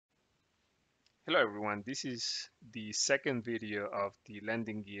Hello everyone, this is the second video of the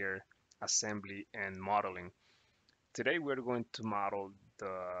landing gear assembly and modeling. Today we're going to model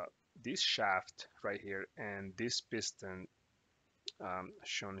this shaft right here and this piston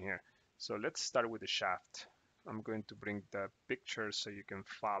shown here. So let's start with the shaft. I'm going to bring the picture so you can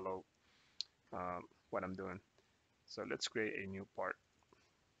follow what I'm doing. So let's create a new part.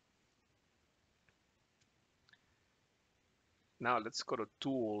 Now let's go to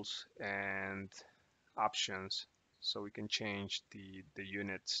tools and options so we can change the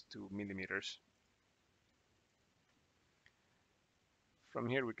units to millimeters. From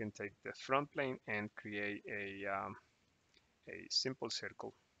here, we can take the front plane and create a simple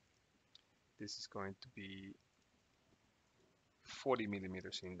circle. This is going to be 40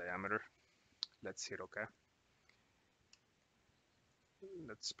 millimeters in diameter. Let's hit OK.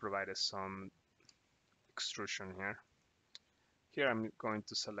 Let's provide us some extrusion here. Here I'm going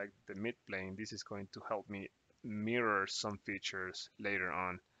to select the mid plane. This is going to help me mirror some features later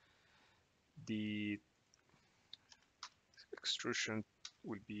on. The extrusion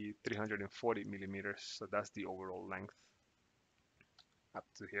will be 340 millimeters, so that's the overall length up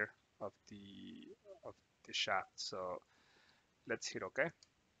to here of the shaft. So let's hit OK.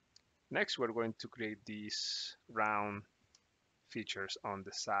 Next, we're going to create these round features on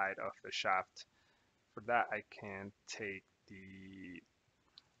the side of the shaft. For that, I can take the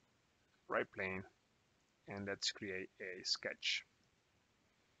right plane and let's create a sketch.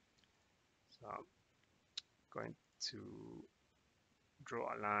 So I'm going to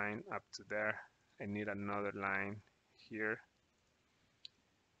draw a line up to there. I need another line here.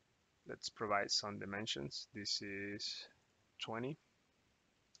 Let's provide some dimensions. This is 20.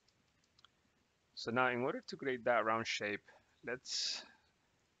 So now in order to create that round shape, let's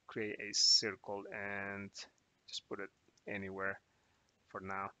create a circle and just put it anywhere for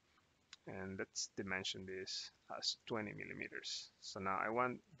now. And let's dimension this as 20 millimeters. So now I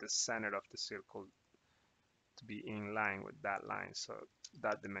want the center of the circle to be in line with that line. So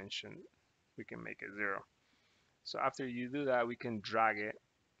that dimension, we can make it 0. So after you do that, we can drag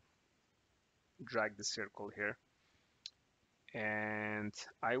the circle here. And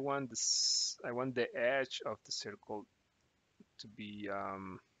I want the edge of the circle to be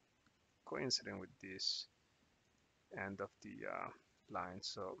coincident with this end of the line.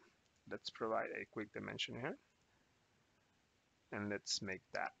 So let's provide a quick dimension here. And let's make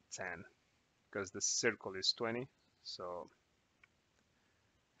that 10 because the circle is 20, so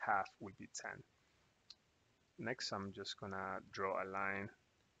half will be 10. Next, I'm just gonna draw a line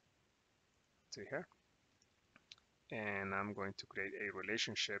to here, and I'm going to create a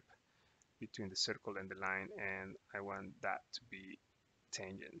relationship between the circle and the line, and I want that to be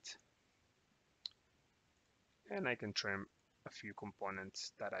tangent. And I can trim a few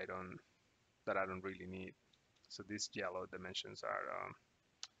components that I don't really need. So these yellow dimensions are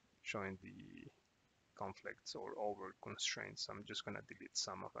showing the conflicts or over constraints. So I'm just gonna delete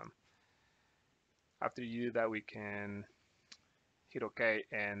some of them. After you do that, we can hit OK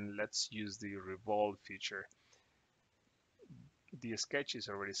and let's use the revolve feature. The sketch is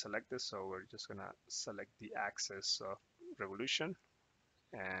already selected, so we're just gonna select the axis of revolution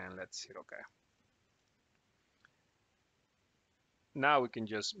and let's hit OK. Now we can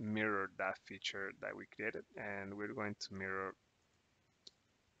just mirror that feature that we created, and we're going to mirror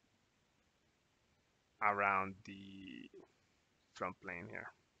around the front plane here,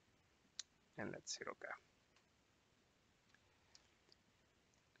 and let's hit OK.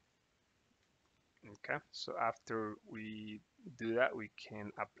 Okay, so after we do that, we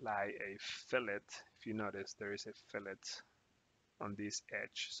can apply a fillet. If you notice, there is a fillet on this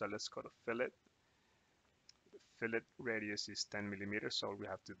edge. So let's go to fillet. The fillet radius is 10 millimeters. So all we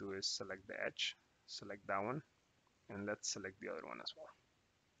have to do is select the edge, select that one, and let's select the other one as well.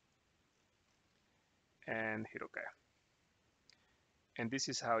 And hit OK. And this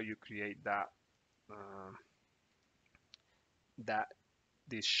is how you create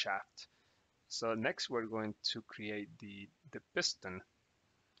this shaft. So next we're going to create the piston,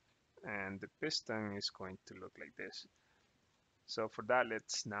 and the piston is going to look like this. So for that,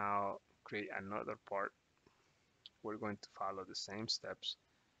 let's now create another part. We're going to follow the same steps.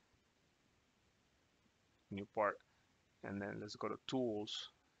 New part, and then let's go to tools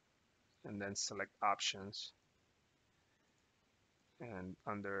and then select options, and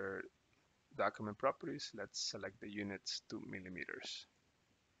under document properties, let's select the units to millimeters.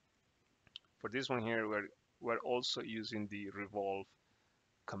 For this one here, we're also using the revolve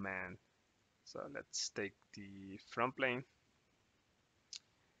command. So let's take the front plane,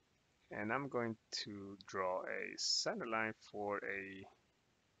 and I'm going to draw a center line for a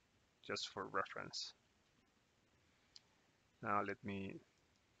just for reference. Now let me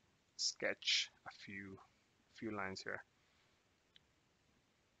sketch a few lines here.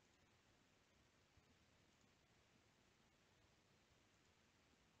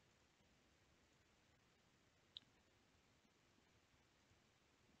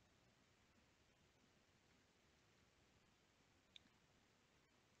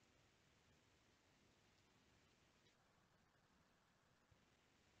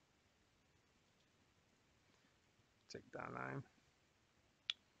 Take that line.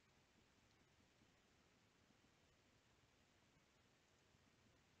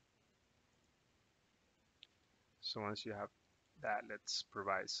 So once you have that, let's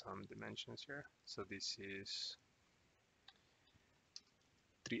provide some dimensions here. So this is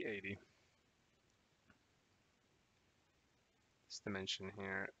 380. This dimension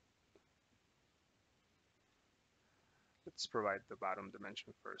here. Let's provide the bottom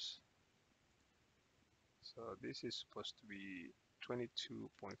dimension first. So this is supposed to be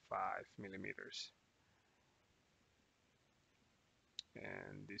 22.5 millimeters.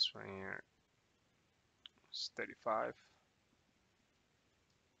 And this one here is 35.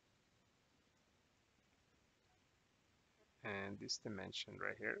 And this dimension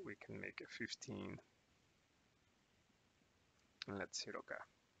right here, we can make it 15. And let's hit OK.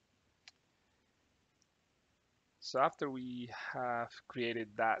 So after we have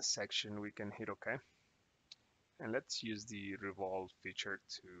created that section, we can hit OK. And let's use the revolve feature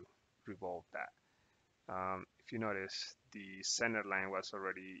to revolve that. If you notice, the center line was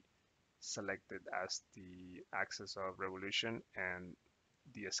already selected as the axis of revolution, and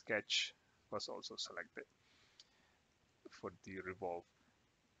the sketch was also selected for the revolve.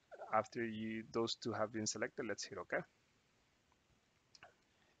 After those two have been selected, let's hit OK.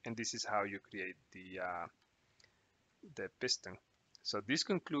 And this is how you create the piston. So this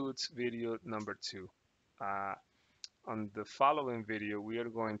concludes video number 2. On the following video, we are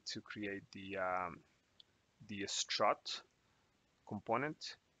going to create the strut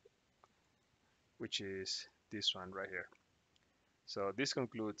component, which is this one right here. So this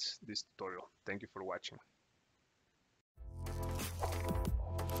concludes this tutorial. Thank you for watching.